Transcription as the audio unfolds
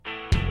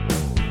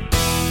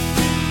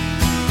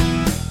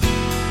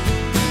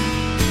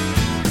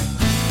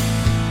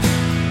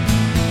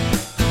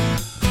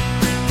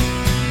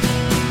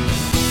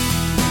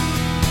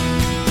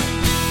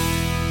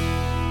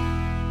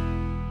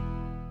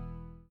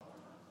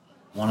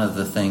One of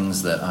the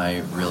things that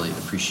I really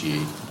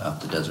appreciate about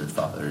the Desert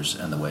Fathers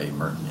and the way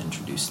Merton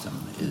introduced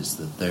them is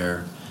that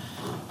their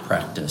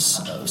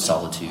practice of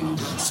solitude and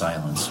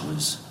silence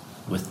was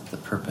with the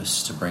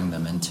purpose to bring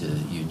them into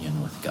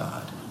union with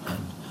God. And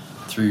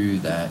through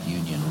that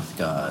union with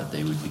God,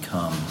 they would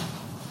become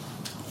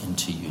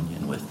into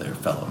union with their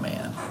fellow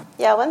man.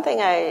 Yeah, one thing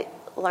I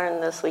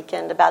learned this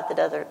weekend about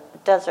the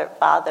Desert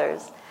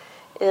Fathers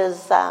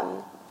is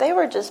they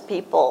were just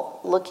people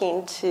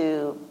looking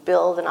to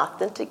build an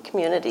authentic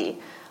community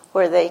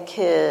where they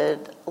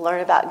could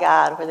learn about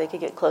God, where they could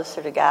get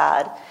closer to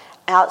God,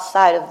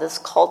 outside of this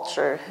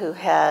culture who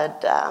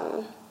had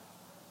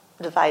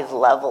devised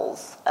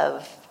levels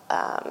of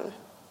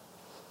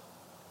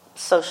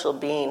social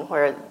being,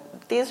 where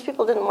these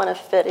people didn't want to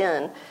fit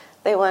in.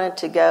 They wanted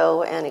to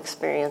go and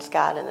experience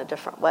God in a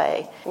different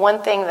way.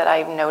 One thing that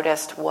I've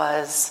noticed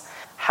was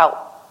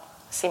how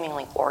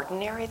seemingly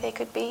ordinary they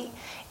could be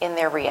in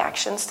their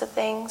reactions to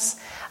things,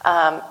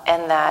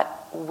 and that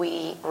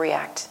we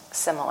react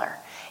similar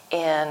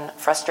in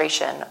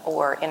frustration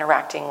or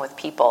interacting with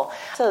people.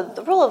 So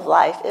the rule of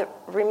life, it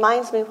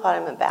reminds me what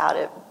I'm about.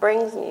 It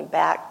brings me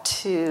back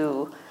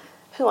to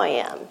who I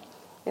am.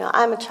 You know,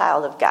 I'm a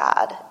child of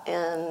God,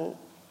 and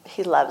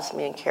He loves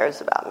me and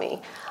cares about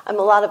me. I'm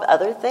a lot of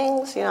other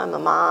things. You know, I'm a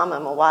mom,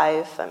 I'm a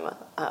wife, I'm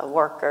a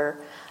worker.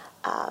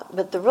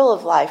 But the rule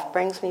of life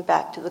brings me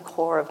back to the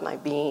core of my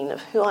being,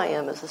 of who I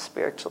am as a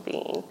spiritual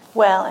being.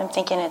 Well, I'm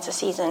thinking it's a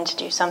season to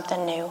do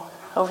something new.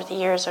 Over the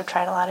years, I've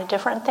tried a lot of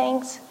different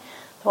things.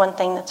 The one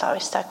thing that's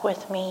always stuck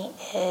with me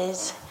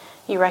is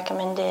you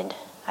recommended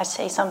I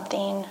say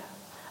something,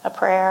 a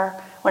prayer,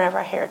 whenever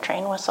I hear a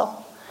train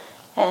whistle.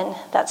 And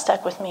that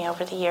stuck with me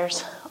over the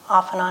years.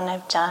 Off and on,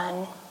 I've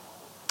done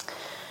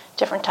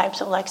different types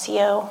of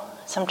Lectio.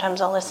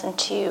 Sometimes I'll listen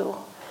to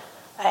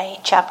a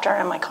chapter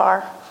in my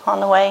car on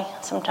the way.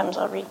 Sometimes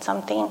I'll read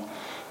something.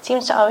 It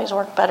seems to always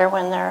work better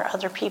when there are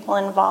other people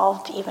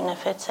involved, even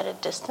if it's at a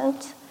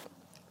distance.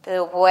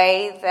 The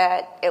way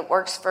that it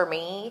works for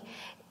me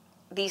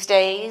these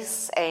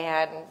days,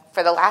 and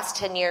for the last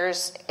 10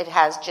 years, it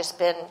has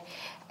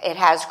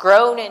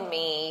grown in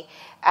me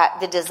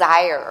the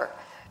desire,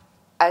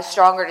 a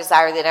stronger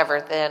desire than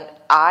ever, than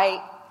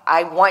I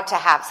want to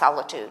have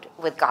solitude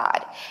with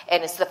God.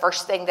 And it's the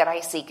first thing that I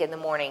seek in the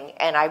morning,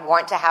 and I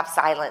want to have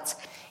silence.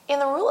 In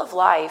the rule of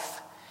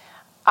life,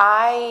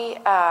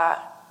 I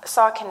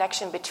saw a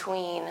connection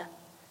between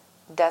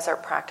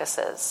desert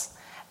practices.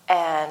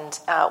 And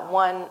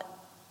one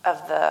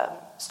of the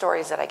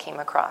stories that I came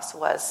across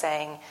was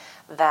saying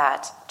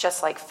that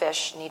just like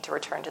fish need to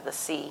return to the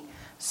sea,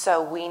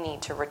 so we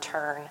need to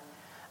return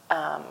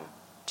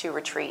to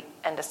retreat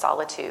and to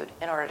solitude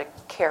in order to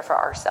care for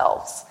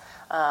ourselves,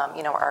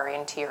 our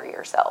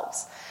interior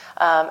selves.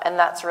 And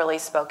that's really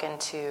spoken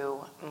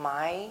to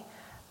my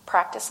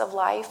practice of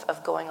life,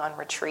 of going on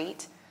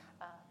retreat.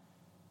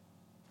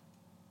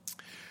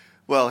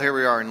 Well, here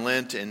we are in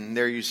Lent, and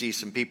there you see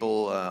some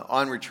people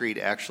on retreat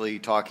actually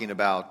talking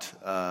about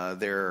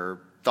their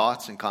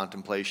thoughts and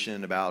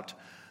contemplation about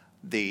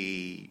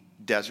the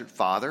Desert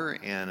Father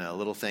and a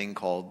little thing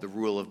called the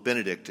Rule of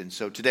Benedict. And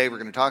so today we're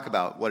going to talk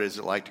about what is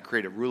it like to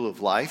create a rule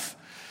of life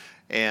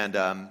and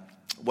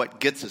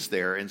what gets us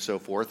there and so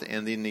forth,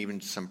 and then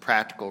even some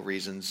practical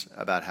reasons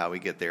about how we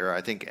get there.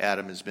 I think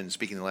Adam has been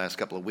speaking the last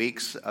couple of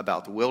weeks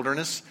about the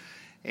wilderness,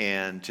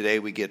 and today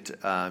we get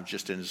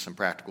just into some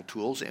practical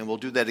tools, and we'll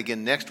do that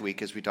again next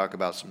week as we talk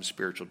about some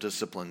spiritual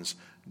disciplines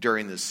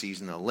during this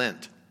season of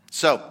Lent.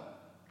 So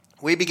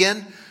we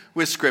begin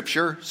with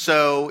Scripture.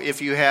 So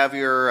if you have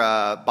your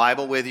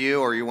Bible with you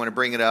or you want to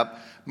bring it up,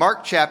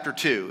 Mark chapter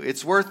 2.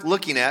 It's worth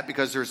looking at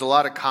because there's a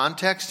lot of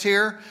context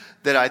here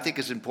that I think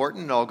is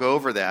important, and I'll go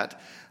over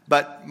that.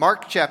 But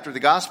the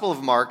Gospel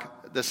of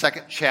Mark, the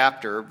second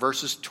chapter,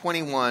 verses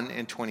 21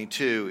 and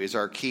 22 is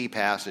our key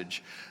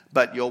passage.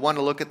 But you'll want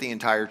to look at the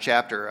entire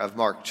chapter of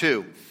Mark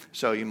 2,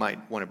 so you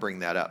might want to bring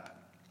that up.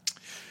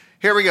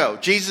 Here we go.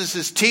 Jesus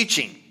is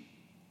teaching.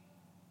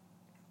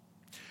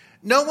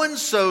 No one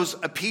sews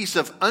a piece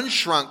of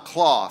unshrunk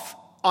cloth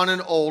on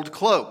an old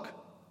cloak.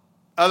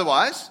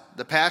 Otherwise,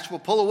 the patch will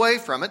pull away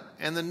from it,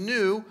 and the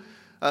new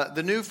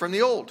from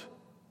the old,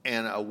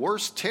 and a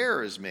worse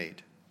tear is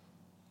made.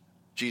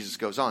 Jesus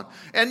goes on.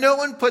 And no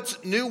one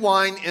puts new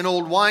wine in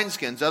old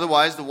wineskins.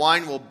 Otherwise, the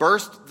wine will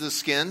burst the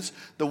skins.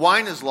 The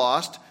wine is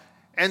lost,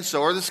 and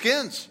so are the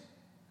skins.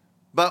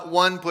 But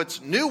one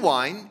puts new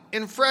wine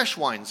in fresh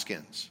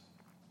wineskins.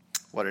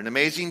 What an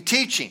amazing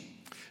teaching.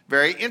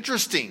 Very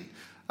interesting.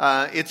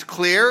 It's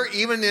clear,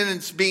 even in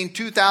its being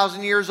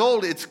 2,000 years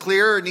old, it's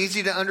clear and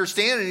easy to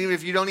understand. And even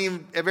if you don't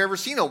even have ever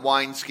seen a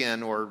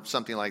wineskin or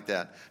something like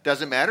that,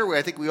 doesn't matter.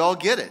 I think we all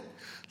get it.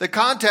 The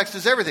context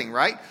is everything,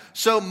 right?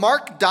 So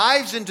Mark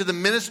dives into the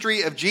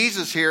ministry of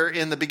Jesus here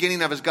in the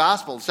beginning of his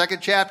gospel. The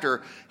second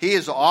chapter, he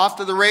is off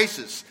to the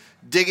races,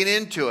 digging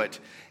into it.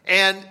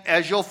 And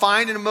as you'll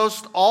find in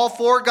all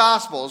four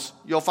gospels,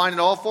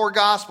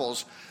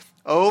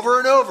 over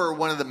and over,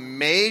 one of the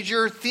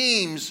major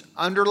themes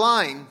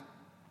underlying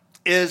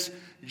is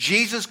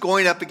Jesus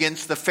going up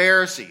against the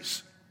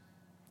Pharisees,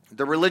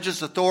 the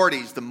religious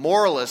authorities, the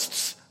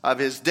moralists of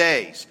his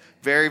days.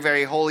 Very,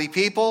 very holy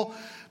people,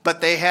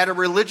 but they had a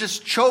religious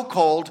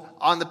chokehold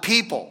on the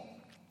people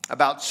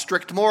about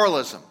strict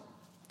moralism.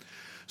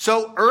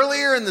 So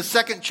earlier in the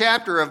 2nd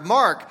chapter of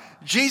Mark,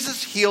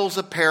 Jesus heals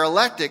a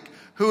paralytic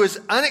who is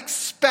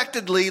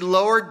unexpectedly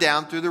lowered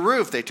down through the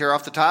roof. They tear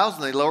off the tiles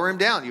and they lower him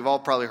down. You've all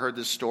probably heard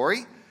this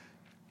story.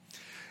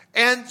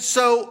 And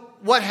so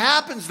what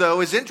happens,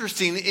 though, is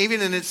interesting,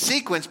 even in its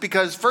sequence,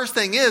 because first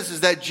thing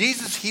is that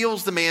Jesus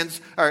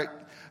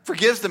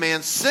forgives the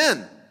man's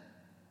sin.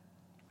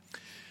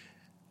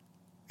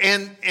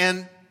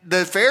 And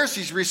the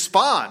Pharisees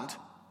respond,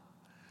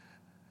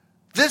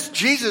 "This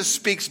Jesus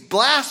speaks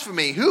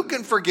blasphemy. Who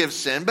can forgive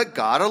sin but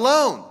God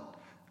alone?"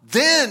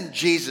 Then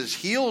Jesus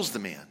heals the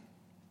man.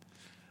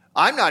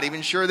 I'm not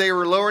even sure they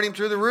were lowering him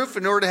through the roof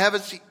in order to have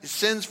his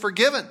sins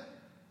forgiven.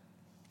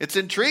 It's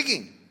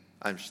intriguing.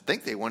 I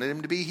think they wanted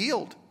him to be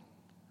healed.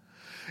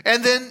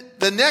 And then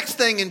the next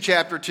thing in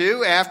chapter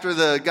 2, after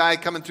the guy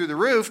coming through the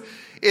roof,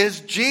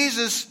 is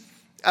Jesus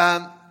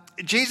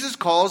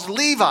calls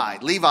Levi.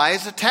 Levi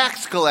is a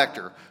tax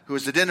collector who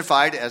is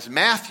identified as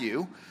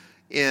Matthew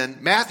in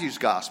Matthew's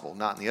gospel,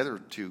 not in the other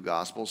 2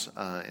 gospels,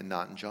 and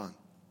not in John.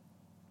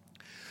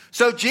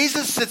 So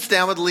Jesus sits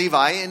down with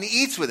Levi and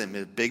eats with him.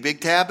 It's a big,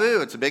 big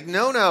taboo. It's a big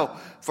no-no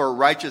for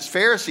righteous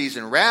Pharisees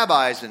and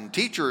rabbis and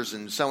teachers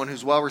and someone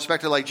who's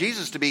well-respected like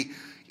Jesus to be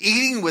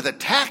eating with a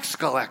tax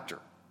collector.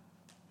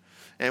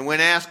 And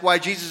when asked why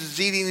Jesus is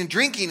eating and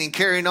drinking and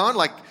carrying on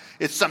like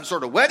it's some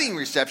sort of wedding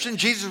reception,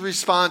 Jesus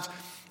responds,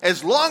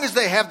 as long as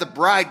they have the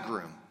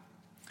bridegroom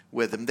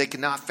with them, they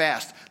cannot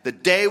fast. The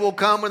day will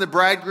come when the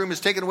bridegroom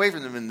is taken away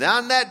from them, and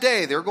on that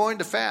day they're going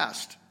to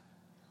fast.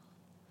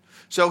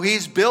 So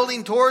he's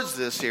building towards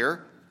this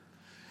here.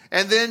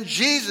 And then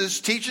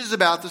Jesus teaches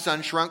about this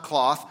unshrunk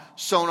cloth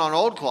sewn on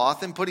old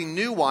cloth and putting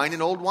new wine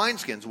in old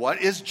wineskins.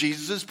 What is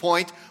Jesus'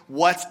 point?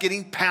 What's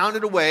getting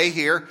pounded away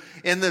here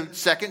in the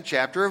 2nd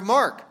chapter of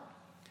Mark?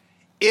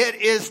 It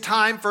is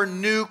time for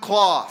new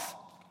cloth.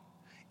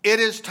 It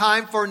is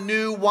time for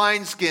new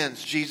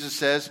wineskins, Jesus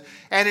says.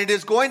 And it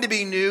is going to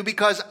be new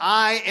because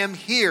I am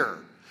here.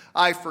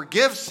 I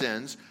forgive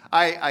sins.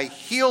 I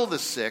heal the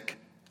sick.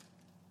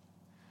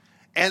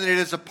 And it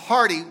is a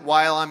party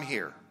while I'm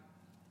here.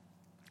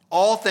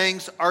 All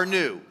things are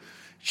new.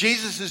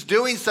 Jesus is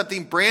doing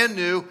something brand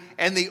new,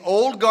 and the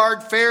old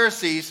guard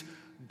Pharisees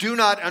do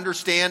not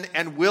understand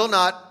and will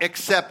not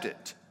accept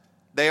it.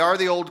 They are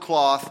the old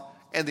cloth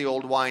and the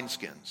old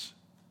wineskins.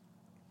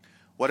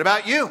 What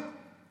about you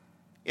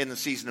in the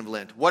season of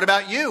Lent? What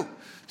about you?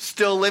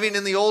 Still living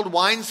in the old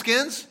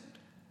wineskins?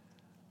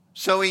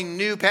 Sewing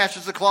new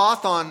patches of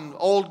cloth on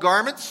old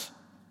garments?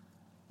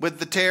 With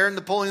the tear and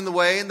the pulling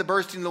away and the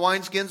bursting of the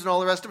wineskins and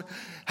all the rest of it.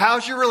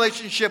 How's your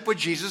relationship with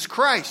Jesus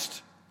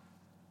Christ?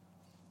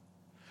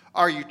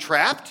 Are you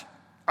trapped?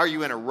 Are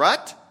you in a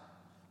rut?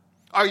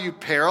 Are you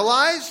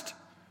paralyzed?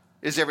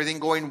 Is everything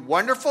going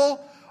wonderful?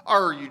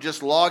 Are you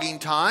just logging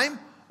time?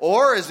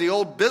 Or, as the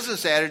old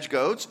business adage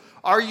goes,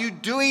 are you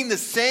doing the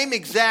same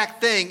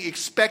exact thing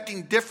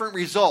expecting different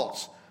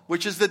results?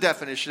 Which is the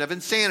definition of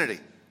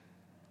insanity.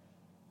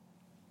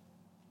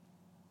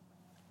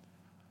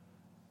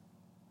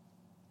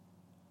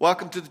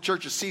 Welcome to the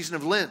church's season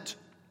of Lent.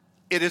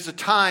 It is a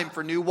time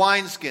for new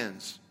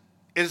wineskins.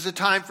 It is a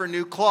time for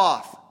new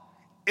cloth.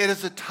 It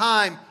is a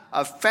time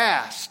of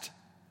fast.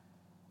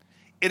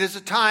 It is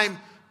a time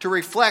to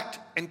reflect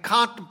and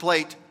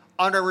contemplate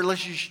on our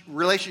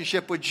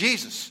relationship with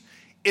Jesus.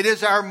 It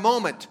is our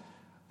moment,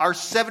 our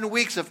 7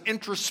 weeks of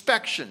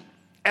introspection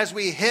as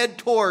we head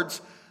towards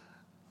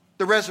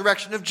the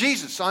resurrection of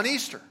Jesus on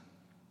Easter.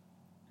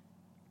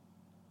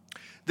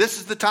 This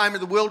is the time of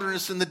the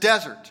wilderness and the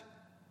desert.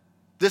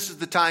 This is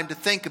the time to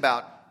think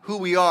about who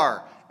we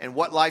are and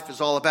what life is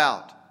all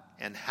about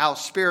and how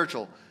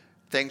spiritual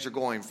things are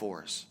going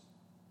for us.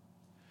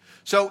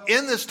 So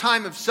in this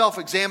time of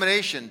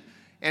self-examination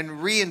and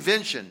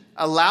reinvention,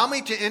 allow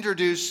me to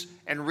introduce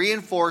and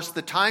reinforce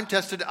the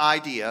time-tested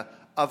idea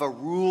of a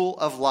rule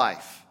of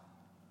life.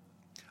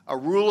 A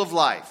rule of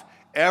life.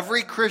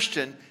 Every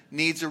Christian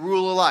needs a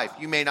rule of life.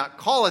 You may not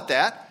call it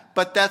that,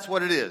 but that's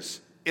what it is.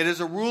 It is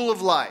a rule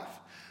of life.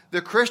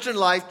 The Christian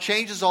life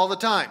changes all the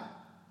time.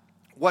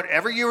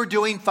 Whatever you were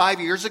doing 5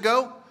 years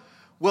ago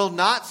will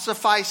not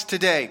suffice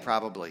today,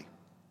 probably.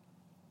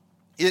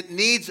 It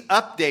needs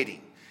updating.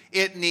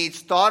 It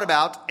needs thought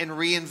about and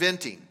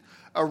reinventing.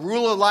 A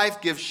rule of life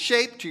gives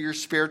shape to your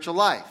spiritual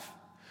life.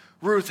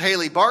 Ruth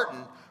Haley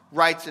Barton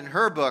writes in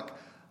her book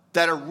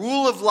that a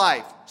rule of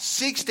life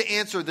seeks to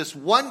answer this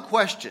one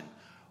question: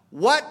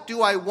 what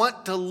do I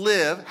want to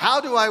live?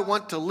 How do I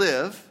want to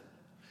live?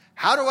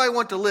 How do I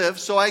want to live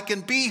so I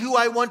can be who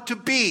I want to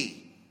be?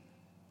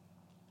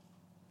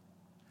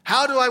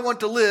 How do I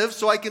want to live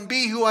so I can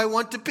be who I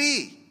want to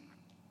be?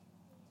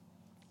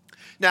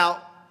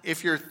 Now,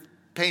 if you're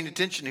paying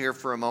attention here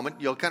for a moment,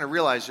 you'll kind of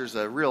realize there's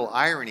a real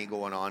irony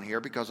going on here,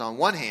 because on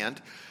one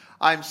hand,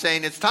 I'm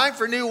saying it's time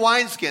for new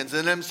wineskins,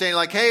 and I'm saying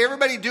like, hey,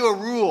 everybody do a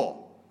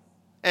rule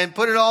and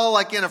put it all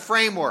like in a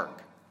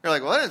framework. You're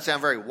like, well, that doesn't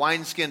sound very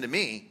wineskin to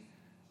me.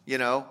 You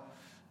know,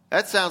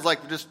 that sounds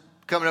like we're just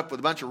coming up with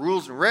a bunch of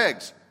rules and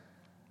regs.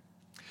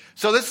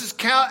 So this is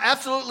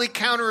absolutely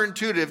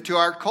counterintuitive to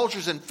our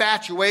culture's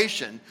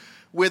infatuation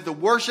with the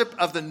worship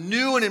of the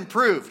new and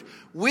improved.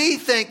 We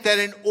think that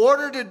in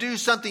order to do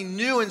something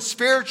new and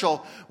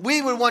spiritual,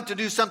 we would want to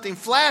do something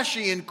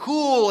flashy and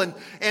cool and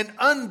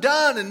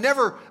undone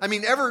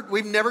and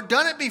we've never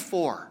done it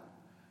before.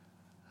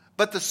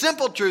 But the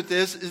simple truth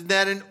is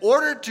that in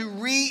order to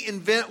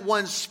reinvent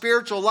one's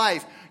spiritual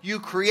life, you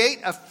create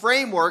a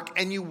framework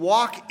and you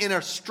walk in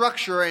a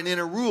structure and in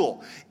a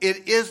rule.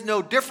 It is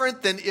no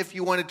different than if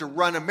you wanted to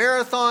run a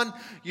marathon.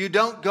 You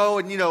don't go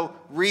and,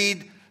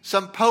 read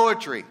some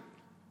poetry.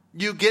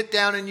 You get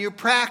down and you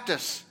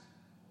practice.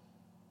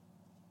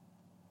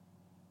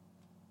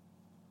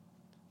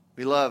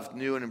 We love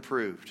new and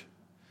improved.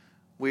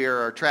 We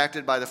are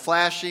attracted by the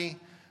flashy.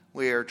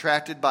 We are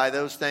attracted by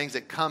those things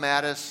that come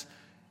at us.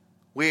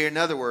 We, in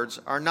other words,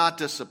 are not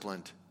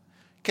disciplined.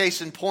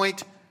 Case in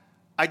point,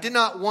 I did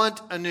not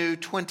want a new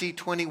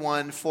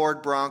 2021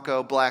 Ford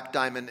Bronco Black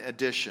Diamond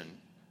Edition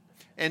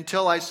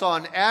until I saw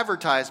an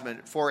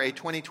advertisement for a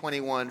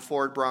 2021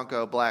 Ford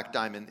Bronco Black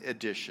Diamond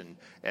Edition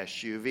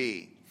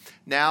SUV.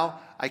 Now,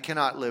 I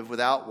cannot live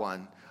without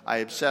one. I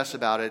obsess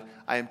about it.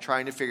 I am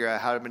trying to figure out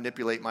how to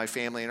manipulate my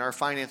family and our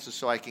finances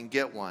so I can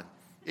get one.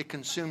 It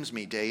consumes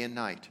me day and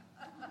night.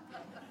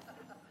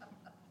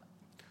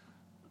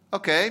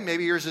 Okay,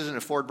 maybe yours isn't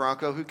a Ford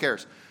Bronco. Who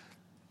cares?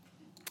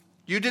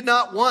 You did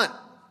not want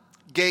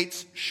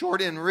Gates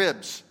short end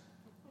ribs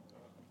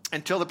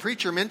until the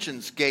preacher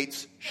mentions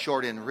Gates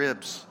short end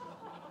ribs.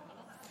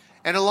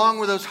 And along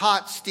with those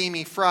hot,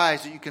 steamy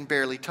fries that you can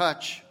barely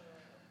touch,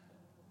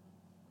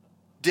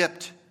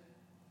 dipped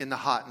in the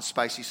hot and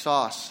spicy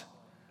sauce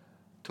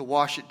to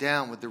wash it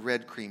down with the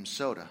red cream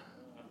soda.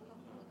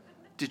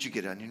 Did you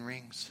get onion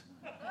rings?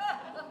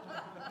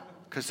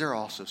 Because they're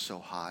also so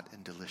hot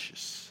and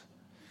delicious.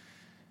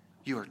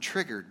 You are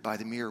triggered by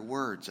the mere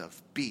words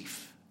of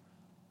beef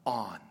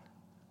on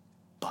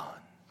bun.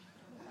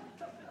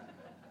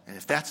 And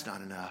if that's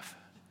not enough,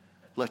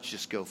 let's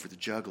just go for the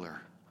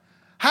juggler.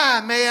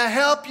 Hi, may I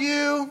help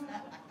you?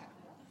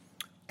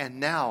 And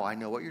now I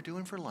know what you're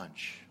doing for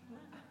lunch.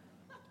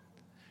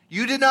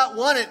 You did not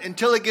want it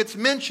until it gets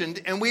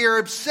mentioned, and we are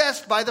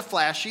obsessed by the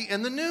flashy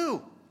and the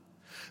new.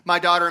 My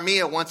daughter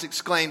Mia once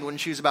exclaimed when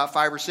she was about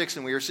 5 or 6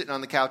 and we were sitting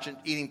on the couch and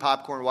eating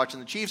popcorn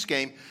watching the Chiefs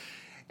game.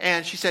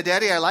 And she said,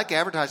 Daddy, I like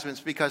advertisements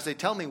because they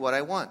tell me what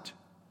I want.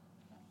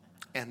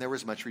 And there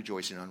was much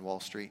rejoicing on Wall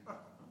Street.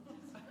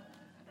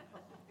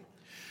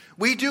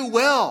 We do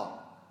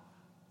well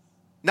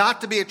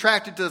not to be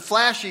attracted to the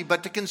flashy,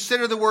 but to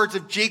consider the words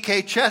of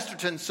G.K.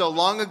 Chesterton so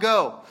long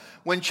ago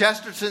when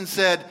Chesterton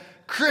said,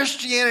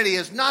 Christianity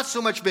has not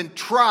so much been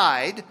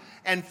tried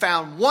and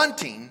found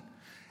wanting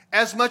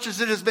as much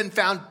as it has been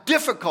found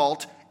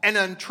difficult and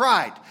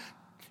untried.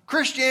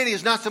 Christianity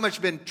has not so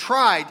much been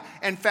tried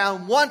and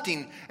found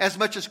wanting as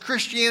much as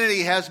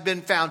Christianity has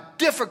been found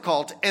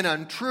difficult and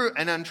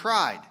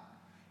untried.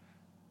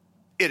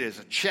 It is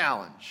a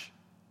challenge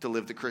to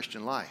live the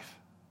Christian life.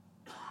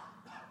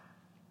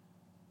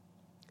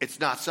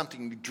 It's not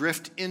something you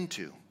drift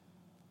into.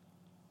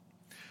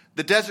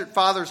 The desert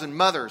fathers and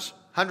mothers,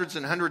 hundreds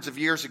and hundreds of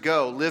years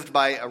ago, lived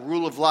by a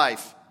rule of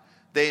life.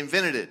 They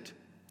invented it.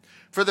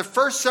 For the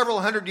first several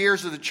hundred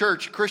years of the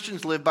church,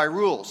 Christians lived by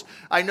rules.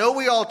 I know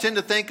we all tend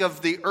to think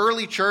of the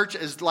early church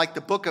as like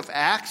the book of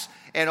Acts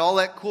and all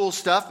that cool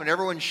stuff and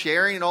everyone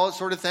sharing and all that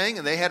sort of thing.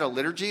 And they had a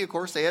liturgy, of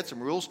course, they had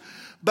some rules.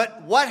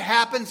 But what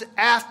happens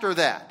after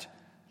that?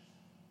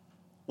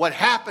 What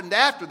happened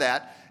after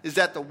that is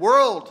that the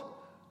world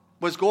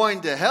was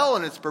going to hell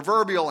in its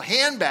proverbial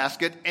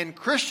handbasket and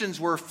Christians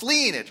were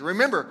fleeing it.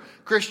 Remember,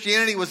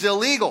 Christianity was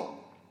illegal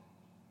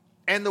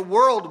and the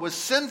world was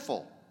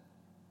sinful.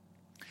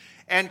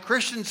 And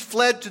Christians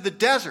fled to the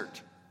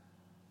desert.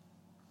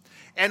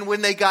 And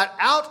when they got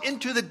out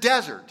into the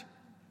desert,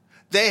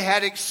 they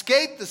had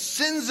escaped the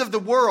sins of the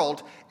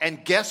world.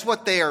 And guess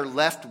what they are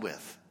left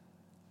with?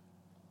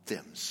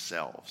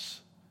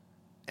 Themselves.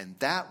 And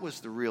that was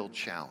the real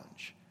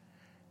challenge.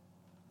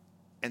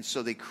 And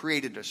so they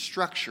created a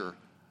structure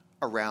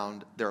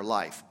around their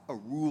life, a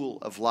rule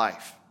of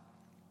life.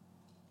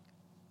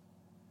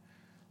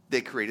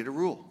 They created a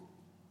rule.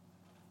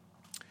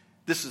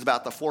 This is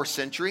about the 4th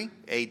century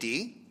AD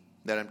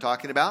that I'm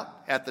talking about.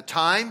 At the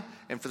time,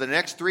 and for the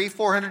next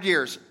 300-400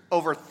 years,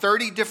 over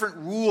 30 different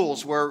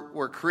rules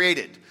were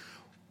created.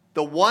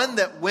 The one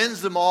that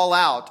wins them all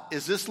out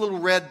is this little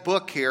red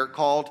book here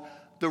called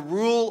the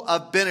Rule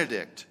of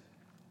Benedict.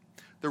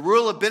 The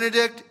Rule of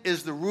Benedict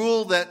is the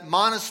rule that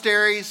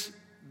monasteries,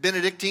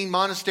 Benedictine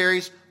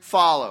monasteries,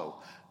 follow.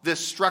 This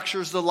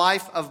structures the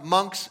life of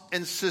monks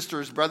and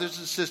sisters, brothers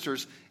and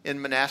sisters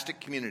in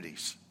monastic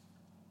communities.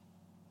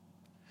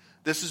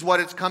 This is what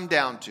it's come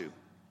down to.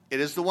 It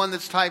is the one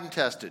that's time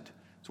tested.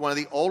 It's one of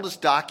the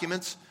oldest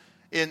documents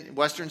in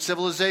Western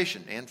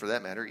civilization, and for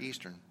that matter,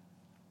 Eastern.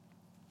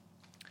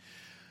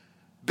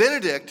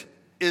 Benedict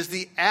is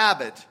the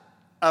abbot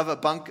of a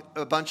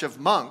bunch of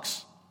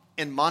monks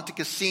in Monte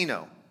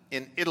Cassino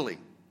in Italy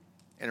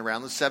in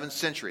around the 7th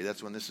century.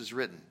 That's when this is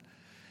written.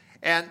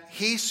 And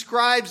he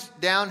scribes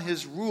down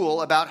his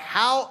rule about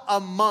how a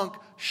monk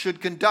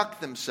should conduct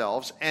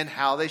themselves and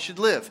how they should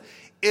live.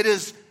 It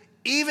is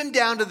even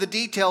down to the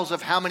details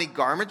of how many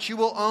garments you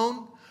will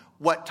own,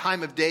 what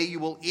time of day you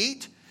will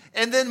eat,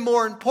 and then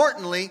more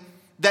importantly,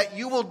 that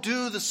you will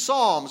do the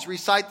Psalms,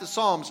 recite the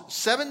Psalms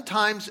 7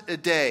 times a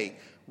day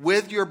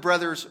with your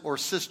brothers or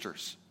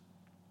sisters.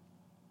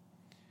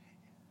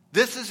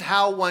 This is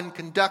how one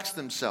conducts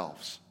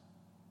themselves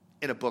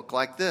in a book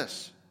like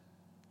this.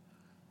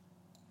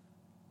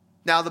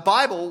 Now, the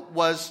Bible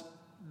was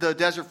the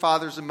Desert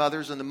Fathers and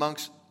Mothers and the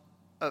monks'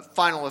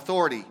 final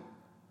authority.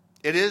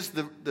 It is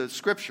the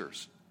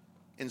Scriptures,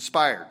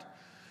 inspired.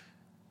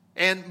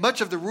 And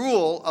much of the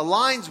rule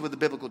aligns with the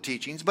biblical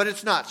teachings, but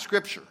it's not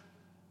Scripture.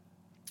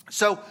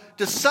 So,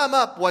 to sum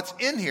up what's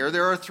in here,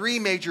 there are 3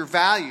 major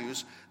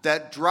values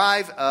that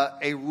drive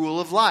a rule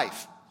of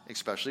life,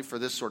 especially for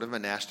this sort of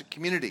monastic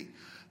community.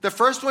 The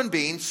first one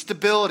being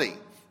stability.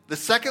 The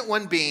second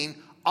one being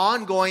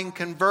ongoing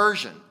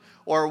conversion,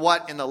 or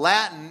what in the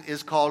Latin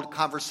is called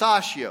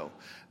conversatio,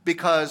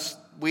 because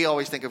we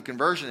always think of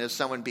conversion as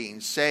someone being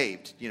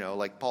saved,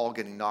 like Paul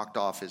getting knocked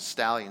off his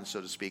stallion,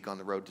 so to speak, on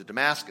the road to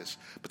Damascus.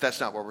 But that's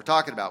not what we're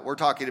talking about. We're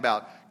talking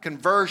about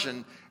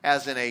conversion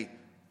as in a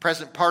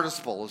present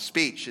participle of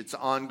speech. It's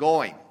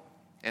ongoing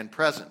and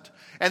present.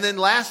 And then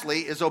lastly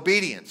is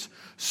obedience.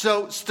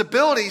 So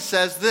stability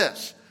says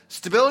this.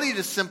 Stability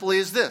just simply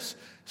is this.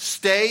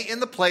 Stay in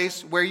the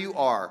place where you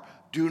are.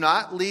 Do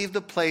not leave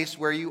the place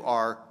where you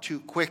are too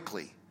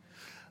quickly.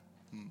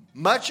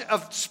 Much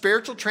of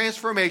spiritual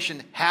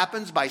transformation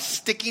happens by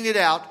sticking it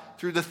out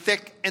through the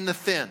thick and the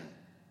thin.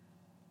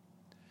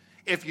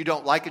 If you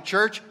don't like a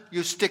church,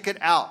 you stick it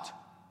out.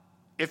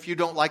 If you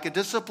don't like a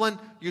discipline,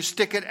 you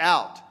stick it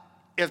out.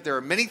 If there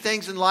are many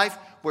things in life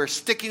where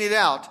sticking it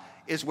out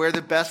is where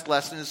the best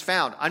lesson is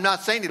found. I'm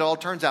not saying it all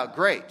turns out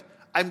great.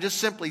 I'm just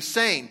simply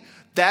saying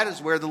that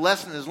is where the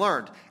lesson is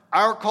learned.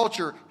 Our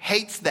culture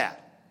hates that.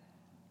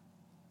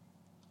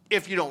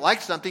 If you don't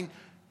like something,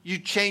 you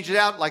change it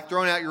out like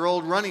throwing out your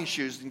old running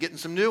shoes and getting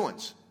some new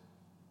ones.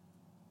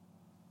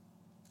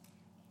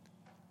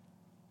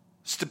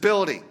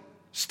 Stability.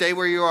 Stay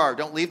where you are.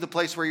 Don't leave the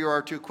place where you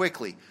are too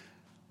quickly.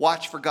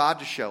 Watch for God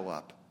to show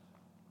up.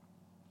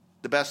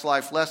 The best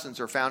life lessons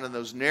are found in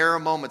those narrow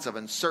moments of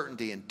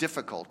uncertainty and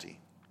difficulty.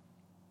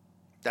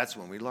 That's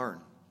when we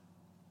learn.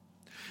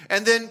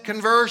 And then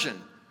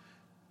conversion.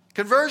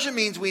 Conversion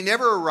means we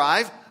never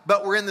arrive,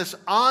 but we're in this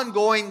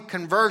ongoing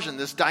conversion,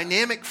 this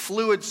dynamic,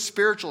 fluid,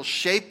 spiritual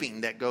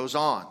shaping that goes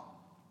on.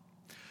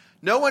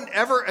 No one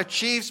ever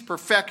achieves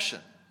perfection,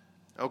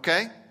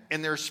 okay,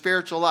 in their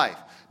spiritual life.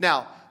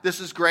 Now, this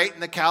is great,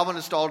 and the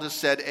Calvinists all just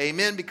said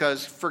amen,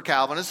 because for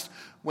Calvinists,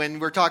 when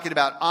we're talking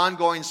about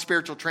ongoing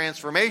spiritual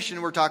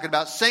transformation, we're talking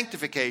about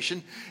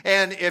sanctification.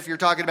 And if you're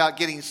talking about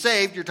getting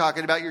saved, you're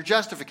talking about your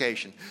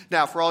justification.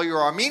 Now, for all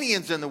your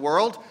Armenians in the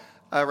world,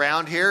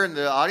 around here in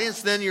the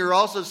audience, then you're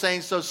also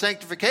saying, so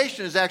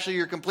sanctification is actually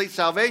your complete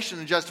salvation,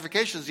 and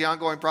justification is the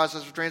ongoing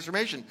process of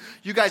transformation.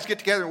 You guys get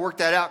together and work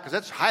that out, because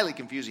that's highly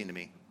confusing to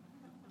me.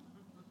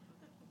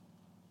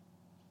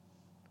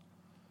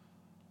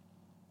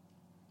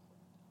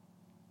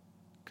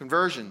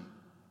 Conversion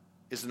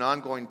is an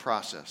ongoing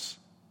process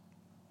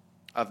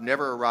of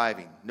never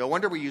arriving. No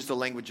wonder we use the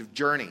language of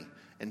journey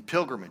and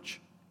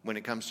pilgrimage when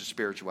it comes to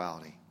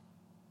spirituality.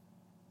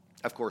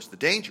 Of course, the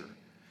danger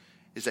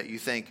is that you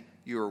think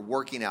you're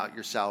working out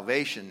your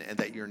salvation and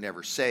that you're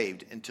never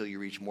saved until you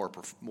reach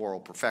moral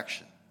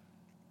perfection.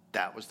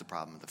 That was the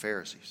problem of the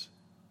Pharisees.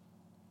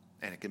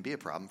 And it can be a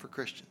problem for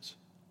Christians.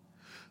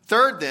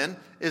 Third, then,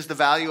 is the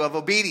value of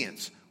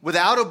obedience.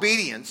 Without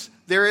obedience,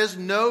 there is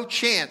no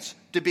chance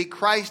to be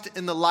Christ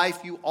in the life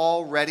you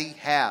already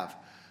have.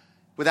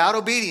 Without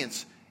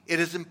obedience, it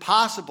is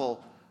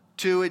impossible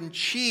to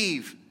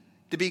achieve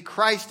to be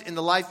Christ in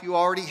the life you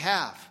already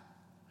have.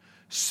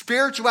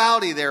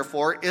 Spirituality,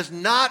 therefore, is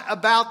not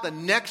about the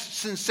next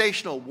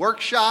sensational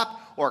workshop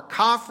or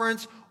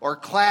conference or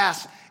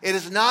class. It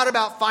is not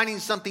about finding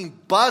something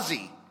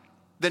buzzy,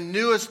 the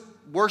newest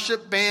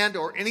worship band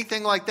or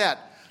anything like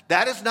that.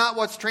 That is not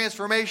what's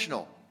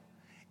transformational.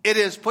 It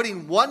is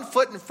putting one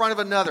foot in front of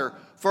another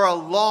for a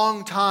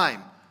long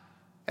time.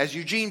 As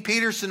Eugene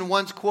Peterson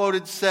once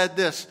quoted, said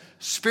this,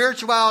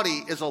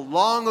 spirituality is a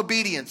long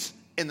obedience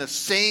in the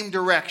same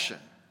direction.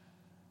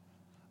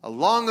 A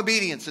long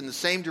obedience in the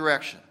same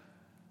direction.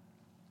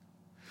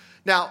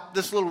 Now,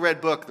 this little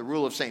red book, The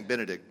Rule of St.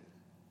 Benedict,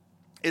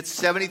 it's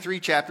 73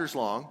 chapters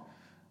long.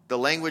 The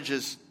language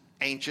is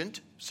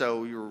ancient,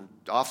 so you're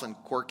often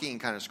quirky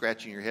and kind of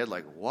scratching your head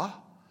like, what?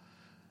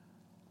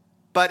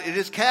 But it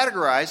is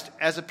categorized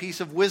as a piece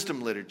of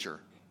wisdom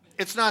literature.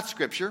 It's not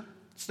scripture.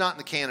 It's not in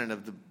the canon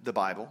of the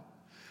Bible.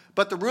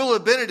 But the Rule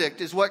of Benedict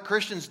is what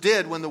Christians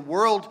did when the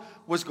world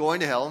was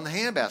going to hell in the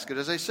handbasket,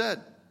 as I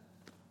said.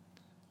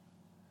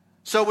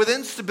 So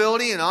within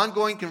stability and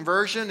ongoing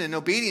conversion and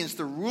obedience,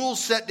 the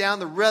rules set down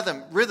the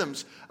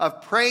rhythms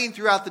of praying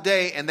throughout the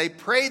day, and they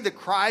prayed the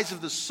cries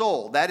of the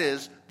soul, that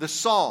is, the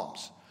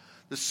Psalms.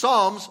 The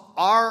Psalms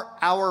are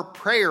our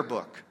prayer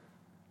book.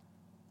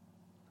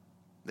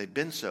 They've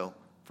been so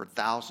for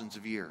thousands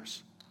of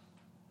years.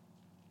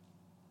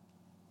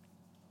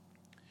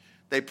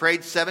 They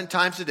prayed 7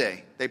 times a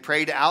day. They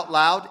prayed out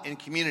loud in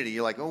community.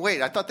 You're like, oh,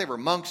 wait, I thought they were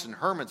monks and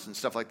hermits and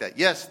stuff like that.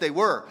 Yes, they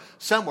were.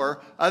 Some were.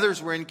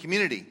 Others were in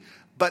community.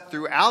 But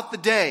throughout the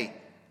day,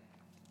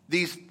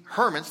 these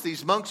hermits,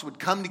 these monks would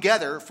come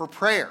together for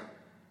prayer.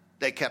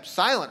 They kept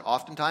silent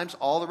oftentimes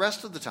all the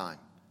rest of the time.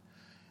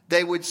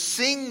 They would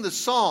sing the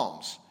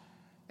Psalms.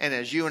 And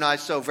as you and I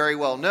so very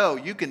well know,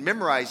 you can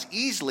memorize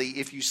easily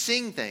if you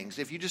sing things.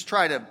 If you just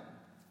try to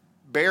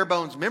bare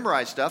bones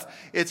memorize stuff,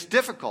 it's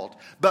difficult.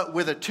 But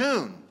with a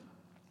tune,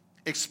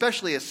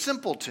 especially a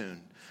simple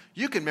tune,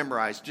 you can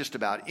memorize just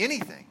about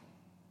anything.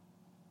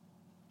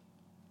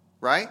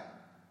 Right?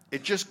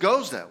 It just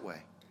goes that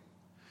way.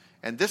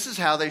 And this is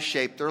how they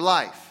shaped their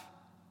life.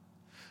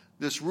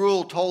 This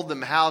rule told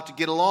them how to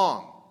get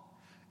along.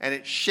 And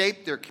it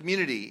shaped their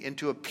community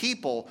into a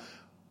people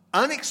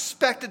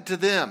unexpected to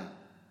them,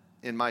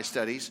 in my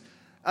studies,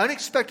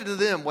 unexpected to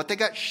them, what they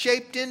got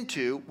shaped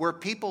into were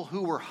people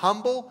who were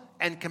humble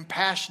and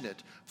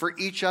compassionate for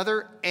each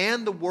other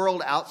and the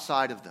world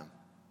outside of them.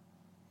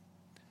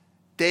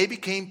 They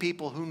became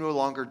people who no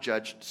longer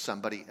judged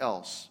somebody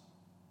else.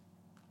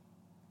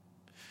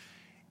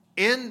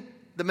 In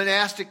the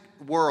monastic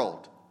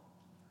world,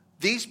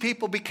 these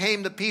people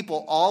became the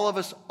people all of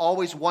us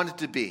always wanted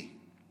to be.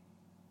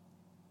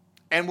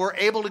 And were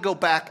able to go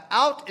back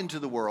out into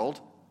the world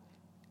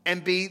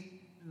and be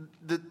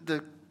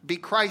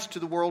Christ to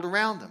the world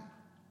around them.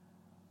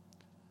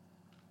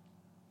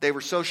 They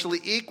were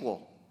socially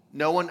equal.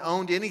 No one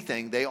owned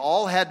anything. They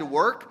all had to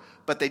work,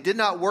 but they did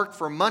not work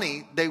for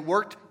money. They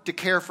worked to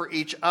care for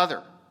each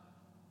other.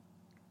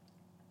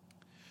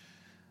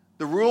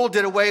 The rule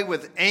did away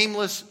with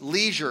aimless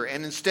leisure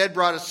and instead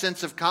brought a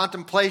sense of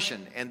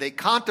contemplation, and they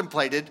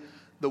contemplated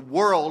the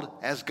world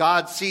as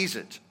God sees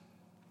it.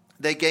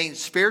 They gained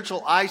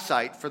spiritual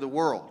eyesight for the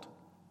world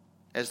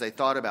as they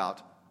thought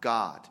about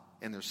God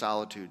in their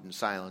solitude and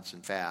silence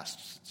and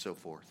fasts and so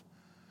forth.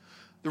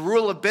 The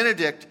rule of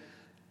Benedict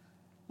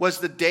was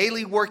the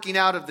daily working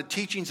out of the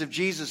teachings of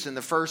Jesus in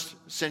the first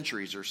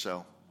centuries or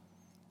so.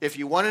 If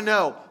you want to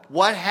know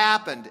what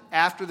happened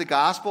after the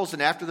Gospels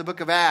and after the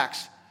book of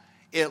Acts,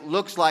 it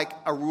looks like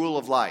a rule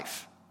of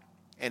life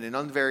and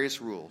in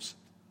various rules.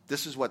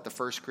 This is what the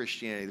first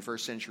Christianity, the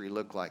first century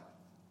looked like.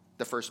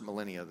 The first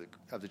millennia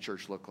of the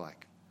church looked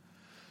like.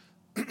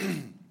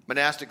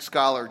 Monastic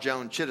scholar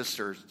Joan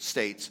Chittister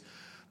states,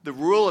 the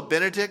rule of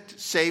Benedict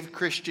saved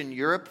Christian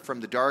Europe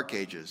from the Dark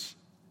Ages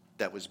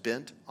that was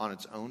bent on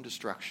its own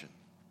destruction.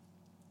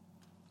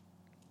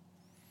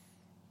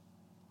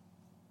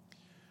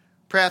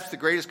 Perhaps the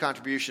greatest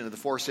contribution of the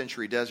 4th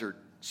century desert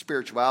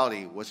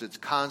spirituality was its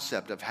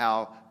concept of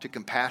how to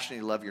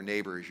compassionately love your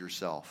neighbor as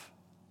yourself,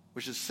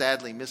 which is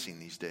sadly missing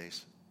these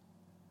days.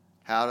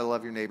 How to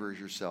love your neighbor as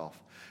yourself.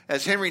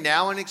 As Henry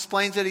Nouwen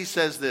explains it, he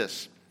says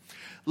this,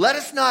 let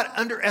us not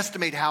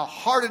underestimate how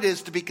hard it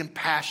is to be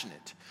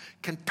compassionate.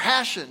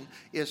 Compassion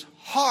is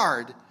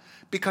hard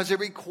because it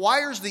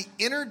requires the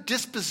inner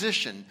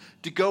disposition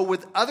to go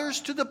with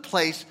others to the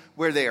place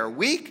where they are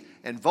weak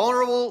and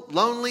vulnerable,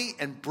 lonely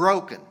and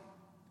broken.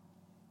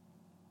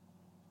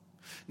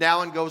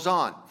 Nouwen goes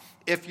on.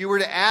 If you were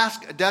to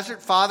ask a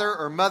desert father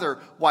or mother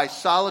why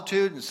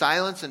solitude and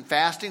silence and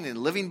fasting and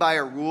living by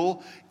a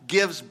rule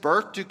gives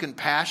birth to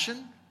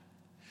compassion,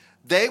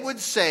 they would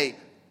say,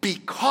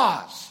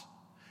 because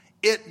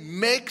it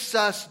makes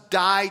us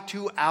die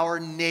to our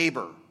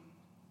neighbor.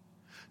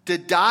 To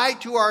die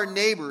to our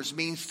neighbors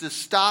means to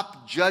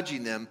stop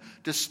judging them,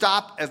 to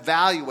stop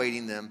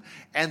evaluating them,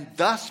 and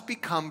thus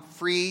become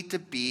free to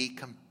be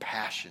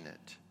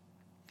compassionate.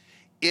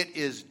 It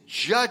is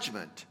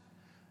judgment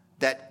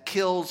that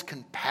kills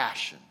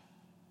compassion.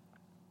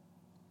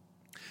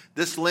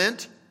 This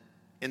Lent,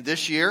 in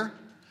this year,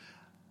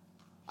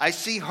 I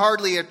see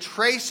hardly a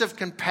trace of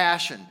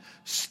compassion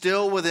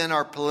still within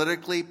our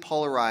politically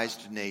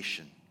polarized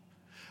nation.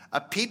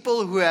 A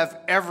people who have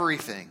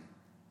everything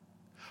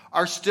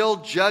are still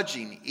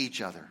judging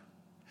each other.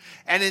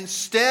 And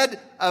instead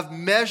of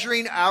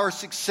measuring our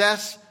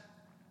success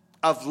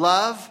of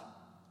love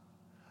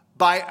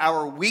by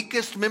our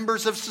weakest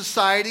members of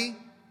society,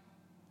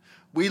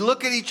 we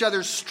look at each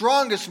other's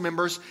strongest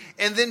members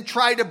and then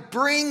try to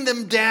bring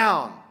them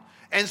down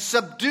and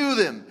subdue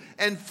them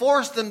and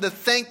force them to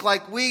think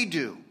like we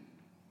do,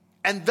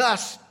 and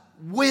thus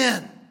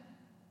win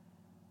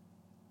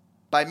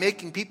by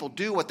making people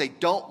do what they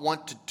don't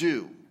want to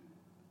do.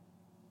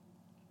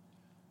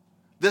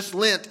 This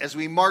Lent, as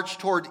we march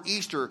toward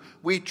Easter,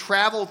 we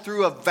travel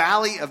through a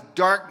valley of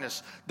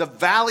darkness, the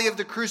valley of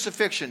the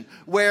crucifixion,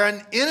 where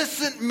an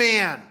innocent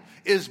man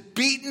is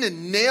beaten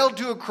and nailed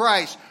to a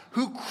Christ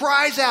who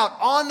cries out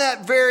on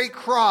that very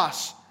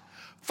cross,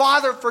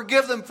 Father,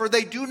 forgive them, for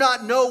they do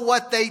not know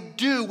what they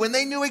do, when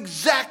they knew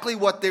exactly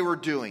what they were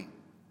doing.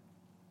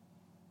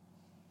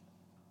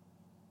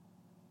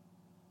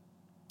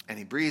 And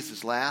he breathes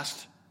his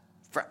last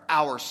for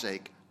our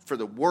sake, for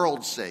the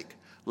world's sake.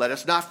 Let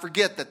us not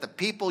forget that the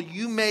people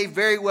you may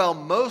very well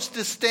most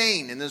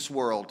disdain in this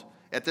world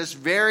at this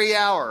very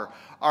hour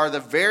are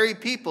the very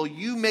people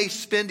you may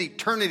spend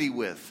eternity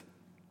with.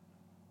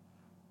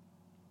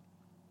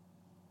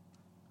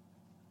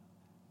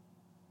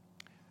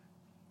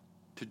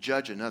 To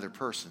judge another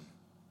person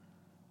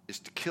is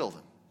to kill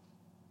them.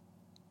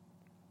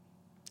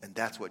 And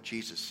that's what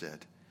Jesus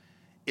said.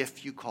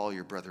 If you call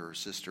your brother or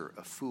sister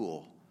a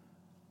fool,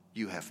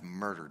 you have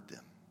murdered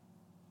them.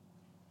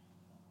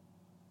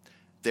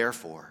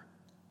 Therefore,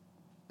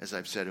 as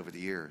I've said over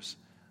the years,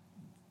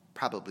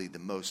 probably the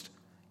most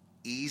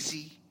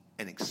easy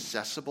and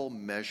accessible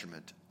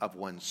measurement of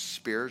one's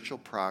spiritual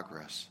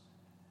progress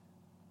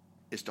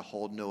is to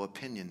hold no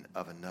opinion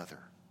of another,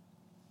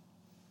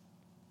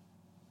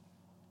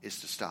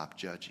 is to stop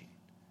judging.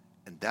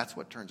 And that's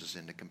what turns us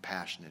into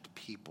compassionate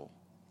people.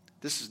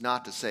 This is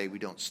not to say we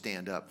don't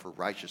stand up for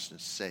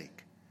righteousness'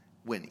 sake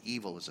when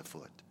evil is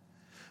afoot.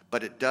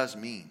 But it does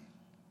mean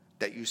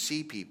that you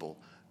see people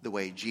the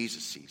way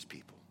Jesus sees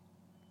people.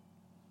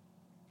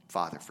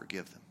 Father,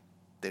 forgive them.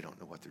 They don't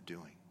know what they're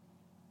doing.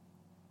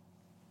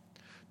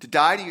 To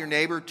die to your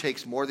neighbor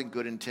takes more than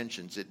good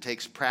intentions. It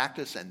takes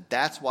practice, and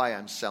that's why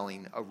I'm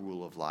selling a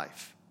rule of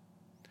life.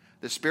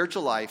 The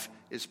spiritual life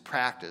is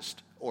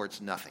practiced or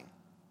it's nothing.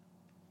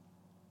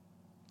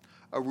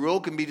 A rule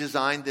can be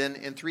designed then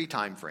in 3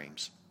 time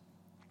frames.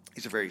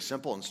 These are very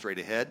simple and straight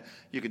ahead.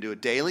 You can do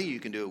it daily, you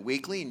can do it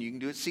weekly, and you can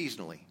do it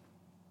seasonally.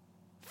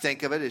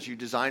 Think of it as you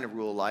design a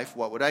rule of life.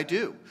 What would I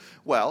do?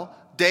 Well,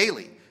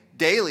 daily.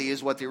 Daily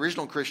is what the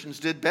original Christians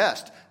did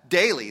best.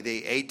 Daily, they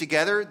ate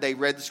together, they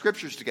read the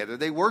scriptures together,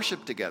 they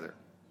worshiped together.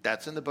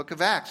 That's in the book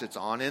of Acts. It's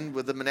on in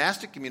with the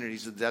monastic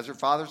communities of the Desert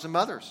Fathers and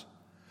Mothers.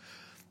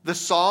 The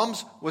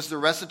Psalms was the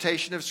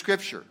recitation of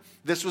Scripture.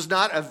 This was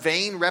not a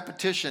vain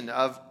repetition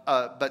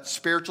but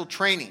spiritual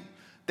training.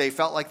 They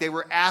felt like they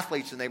were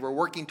athletes and they were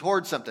working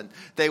towards something.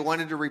 They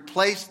wanted to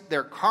replace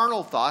their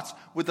carnal thoughts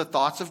with the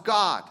thoughts of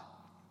God.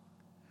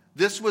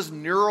 This was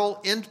neural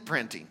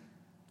imprinting.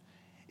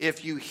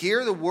 If you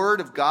hear the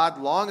word of God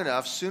long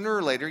enough, sooner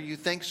or later you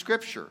think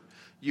Scripture.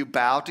 You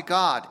bow to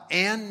God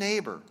and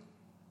neighbor.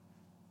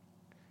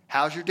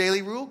 How's your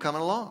daily rule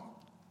coming along?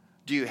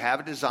 Do you have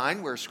a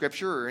design where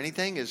Scripture or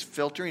anything is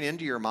filtering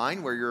into your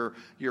mind, where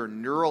your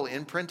neural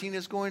imprinting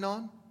is going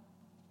on?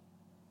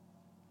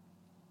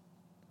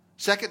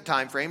 Second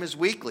time frame is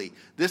weekly.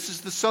 This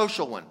is the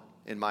social one,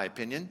 in my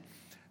opinion.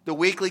 The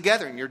weekly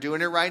gathering. You're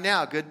doing it right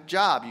now. Good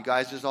job. You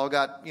guys just all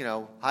got,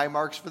 high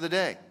marks for the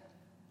day.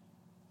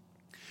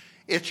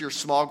 It's your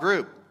small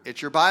group.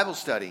 It's your Bible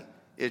study.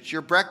 It's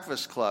your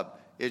breakfast club.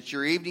 It's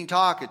your evening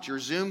talk. It's your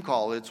Zoom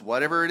call. It's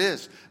whatever it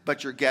is.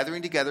 But you're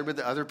gathering together with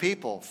other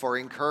people for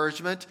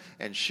encouragement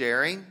and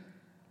sharing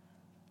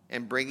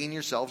and bringing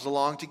yourselves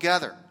along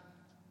together.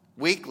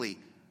 Weekly,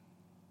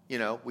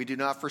 we do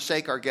not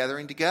forsake our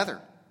gathering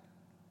together.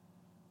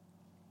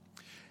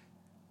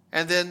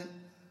 And then,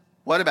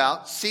 what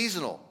about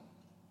seasonal?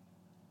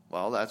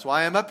 Well, that's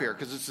why I'm up here,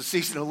 because it's the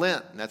season of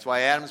Lent. And that's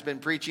why Adam's been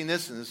preaching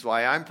this, and this is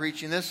why I'm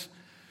preaching this.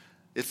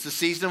 It's the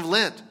season of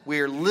Lent.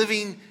 We are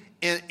living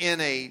in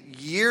a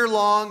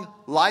year-long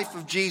life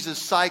of Jesus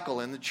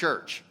cycle in the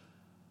church.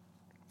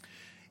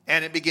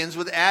 And it begins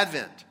with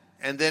Advent.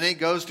 And then it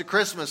goes to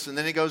Christmas. And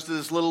then it goes to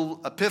this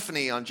little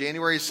Epiphany on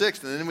January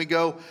 6th. And then we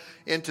go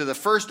into the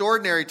first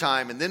ordinary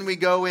time. And then we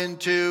go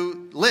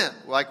into Lent,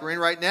 like we're in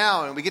right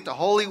now. And we get to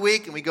Holy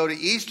Week. And we go to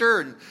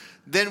Easter. And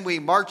then we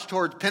march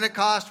towards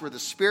Pentecost, where the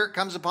Spirit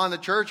comes upon the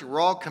church. And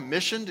we're all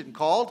commissioned and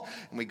called.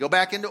 And we go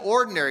back into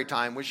ordinary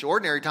time, which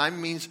ordinary time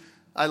means...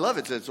 I love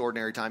it that it's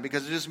ordinary time,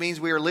 because it just means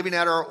we are living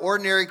out our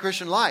ordinary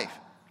Christian life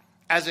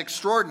as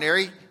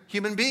extraordinary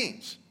human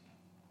beings.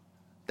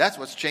 That's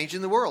what's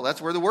changing the world. That's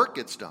where the work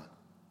gets done.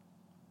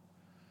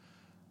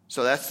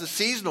 So that's the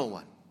seasonal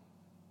one.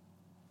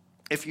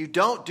 If you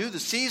don't do the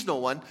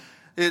seasonal one,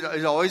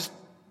 it always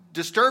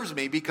disturbs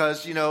me,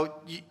 because you don't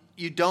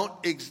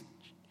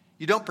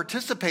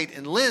participate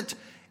in Lent,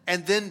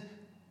 and then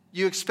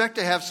you expect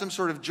to have some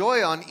sort of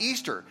joy on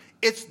Easter.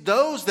 It's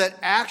those that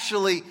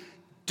actually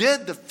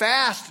did the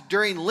fast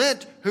during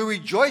Lent who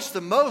rejoiced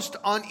the most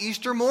on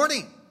Easter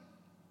morning.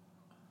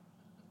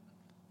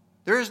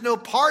 There is no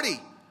party,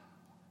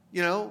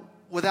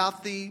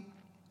 without the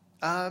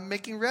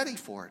making ready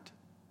for it.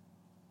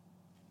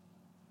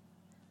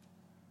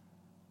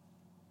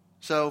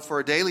 So for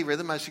a daily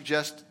rhythm, I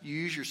suggest you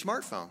use your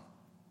smartphone.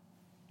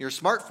 Your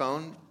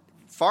smartphone,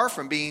 far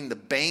from being the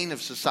bane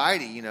of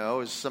society,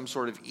 is some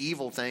sort of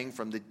evil thing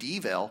from the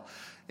devil.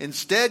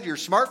 Instead, your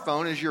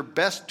smartphone is your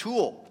best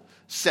tool.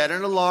 Set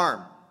an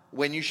alarm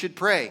when you should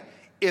pray.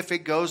 If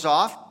it goes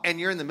off and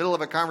you're in the middle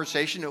of a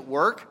conversation at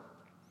work,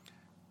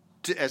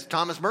 as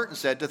Thomas Merton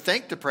said, to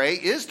think to pray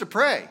is to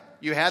pray.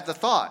 You had the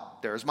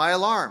thought. There's my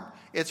alarm.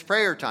 It's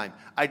prayer time.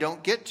 I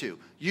don't get to.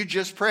 You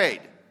just prayed.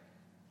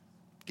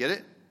 Get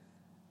it?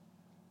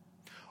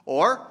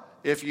 Or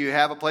if you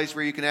have a place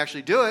where you can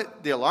actually do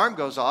it, the alarm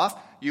goes off,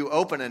 you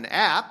open an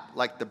app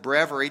like the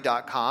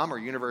Breviary.com or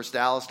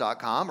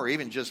Universalis.com or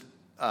even just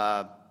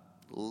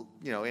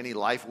any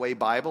Lifeway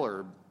Bible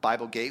or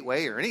Bible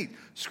Gateway or any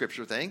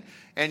scripture thing,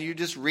 and you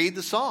just read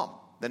the psalm,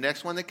 the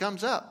next one that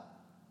comes up.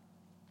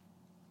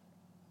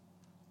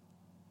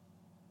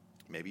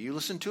 Maybe you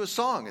listen to a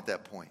song at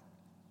that point,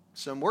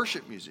 some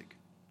worship music,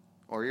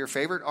 or your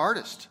favorite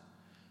artist.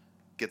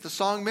 Get the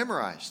song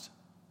memorized,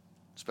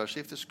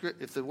 especially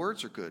if the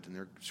words are good and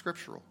they're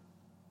scriptural.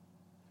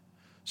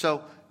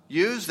 So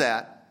use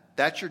that.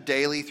 That's your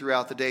daily,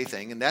 throughout the day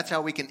thing, and that's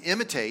how we can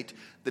imitate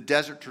the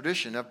desert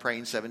tradition of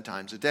praying 7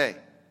 times a day.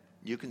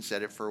 You can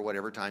set it for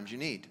whatever times you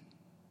need.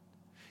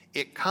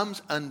 It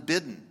comes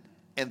unbidden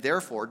and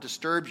therefore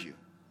disturbs you.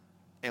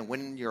 And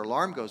when your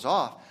alarm goes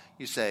off,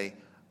 you say,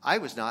 I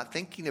was not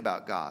thinking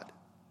about God.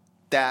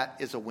 That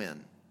is a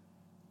win.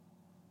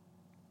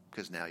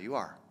 Because now you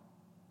are.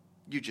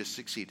 You just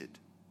succeeded.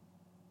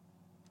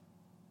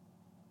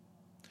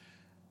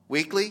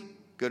 Weekly,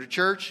 go to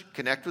church,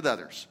 connect with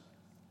others.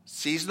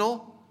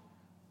 Seasonal,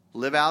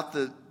 live out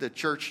the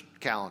church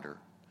calendar.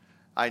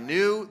 I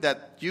knew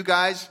that you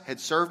guys had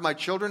served my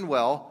children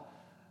well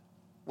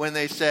when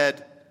they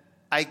said,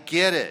 I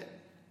get it.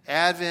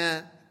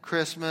 Advent,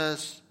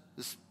 Christmas,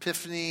 this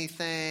Epiphany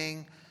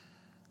thing,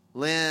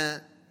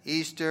 Lent,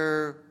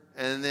 Easter,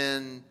 and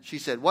then she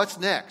said, what's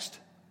next?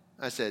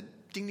 I said,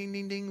 ding, ding,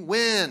 ding, ding,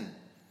 when?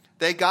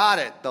 They got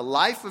it. The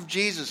life of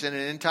Jesus in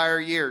an entire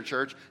year,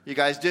 church. You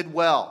guys did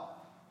well.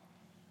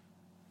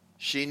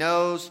 She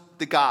knows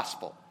the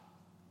gospel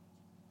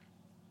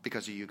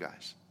because of you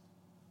guys.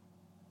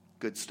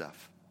 Good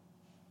stuff.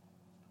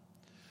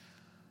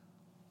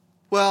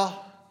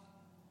 Well,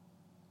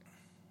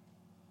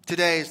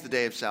 today is the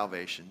day of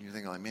salvation. You're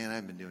thinking, like, man, I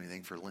haven't been doing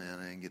anything for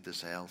Lent. I didn't get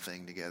this whole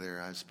thing together.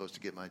 I was supposed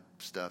to get my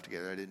stuff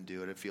together. I didn't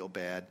do it. I feel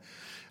bad.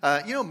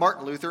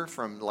 Martin Luther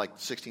from the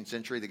 16th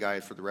century, the guy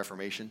for the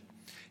Reformation.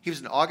 He was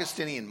an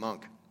Augustinian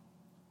monk.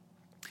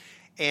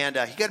 And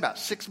he got about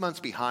 6 months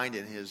behind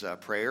in his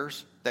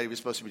prayers that he was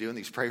supposed to be doing,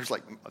 these prayers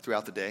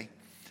throughout the day.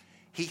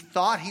 He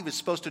thought he was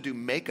supposed to do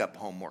makeup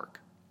homework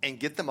and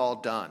get them all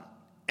done.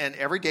 And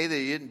every day that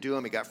he didn't do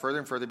them, he got further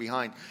and further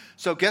behind.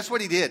 So guess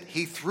what he did?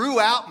 He threw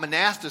out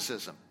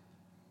monasticism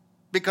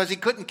because he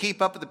couldn't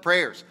keep up with the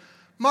prayers.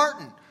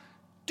 Martin,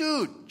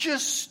 dude,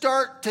 just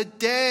start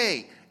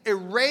today.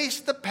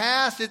 Erase the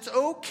past. It's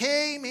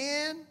okay,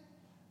 man.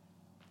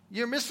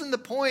 You're missing the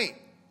point.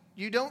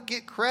 You don't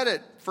get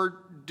credit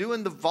for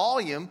doing the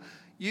volume.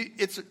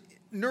 It's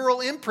neural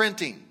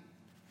imprinting.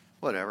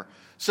 Whatever.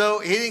 So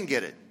he didn't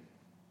get it.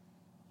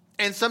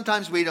 And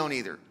sometimes we don't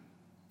either.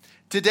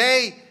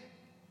 Today,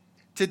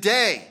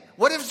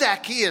 what if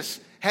Zacchaeus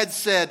had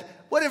said,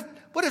 what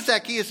if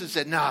Zacchaeus had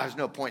said, no, there's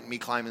no point in me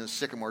climbing the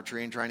sycamore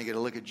tree and trying to get a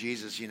look at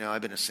Jesus. You know,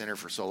 I've been a sinner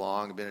for so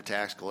long. I've been a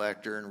tax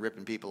collector and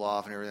ripping people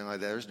off and everything like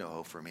that. There's no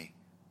hope for me.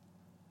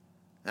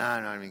 No,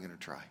 I'm not even going to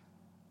try.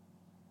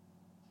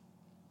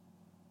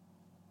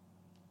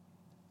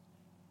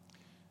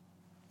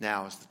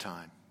 Now is the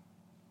time.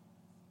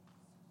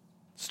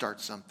 Start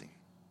something.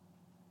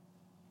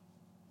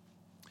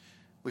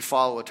 We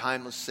follow a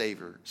timeless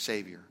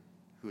Savior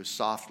who is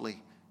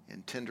softly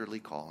and tenderly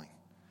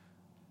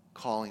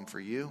calling for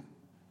you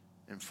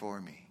and for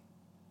me.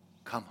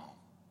 Come home.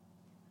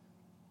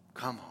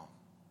 Come home.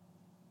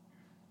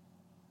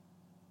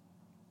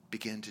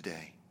 Begin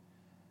today.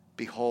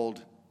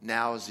 Behold,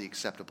 now is the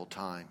acceptable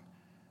time.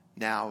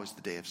 Now is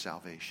the day of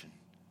salvation.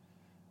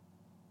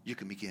 You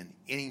can begin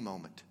any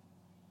moment,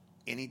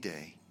 any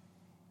day,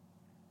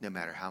 no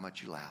matter how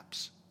much you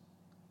lapse.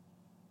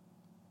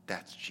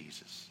 That's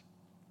Jesus.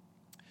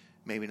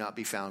 May we not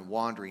be found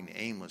wandering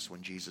aimless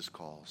when Jesus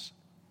calls.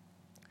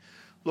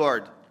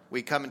 Lord,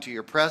 we come into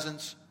your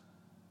presence.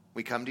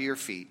 We come to your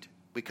feet.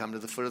 We come to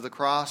the foot of the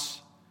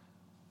cross,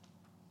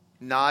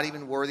 not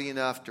even worthy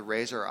enough to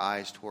raise our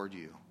eyes toward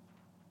you.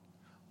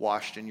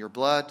 Washed in your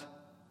blood,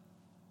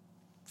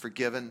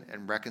 forgiven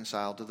and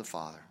reconciled to the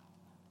Father.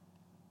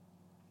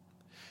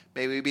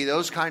 May we be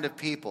those kind of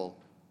people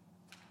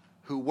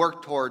who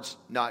work towards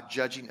not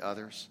judging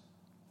others,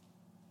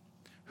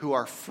 who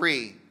are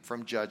free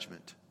from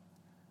judgment,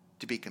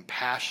 to be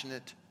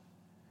compassionate,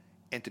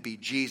 and to be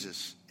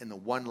Jesus in the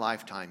one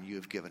lifetime you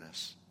have given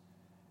us.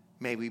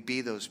 May we be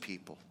those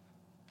people.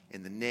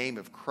 In the name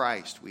of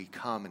Christ, we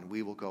come and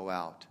we will go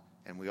out.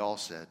 And we all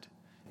said,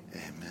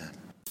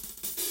 amen.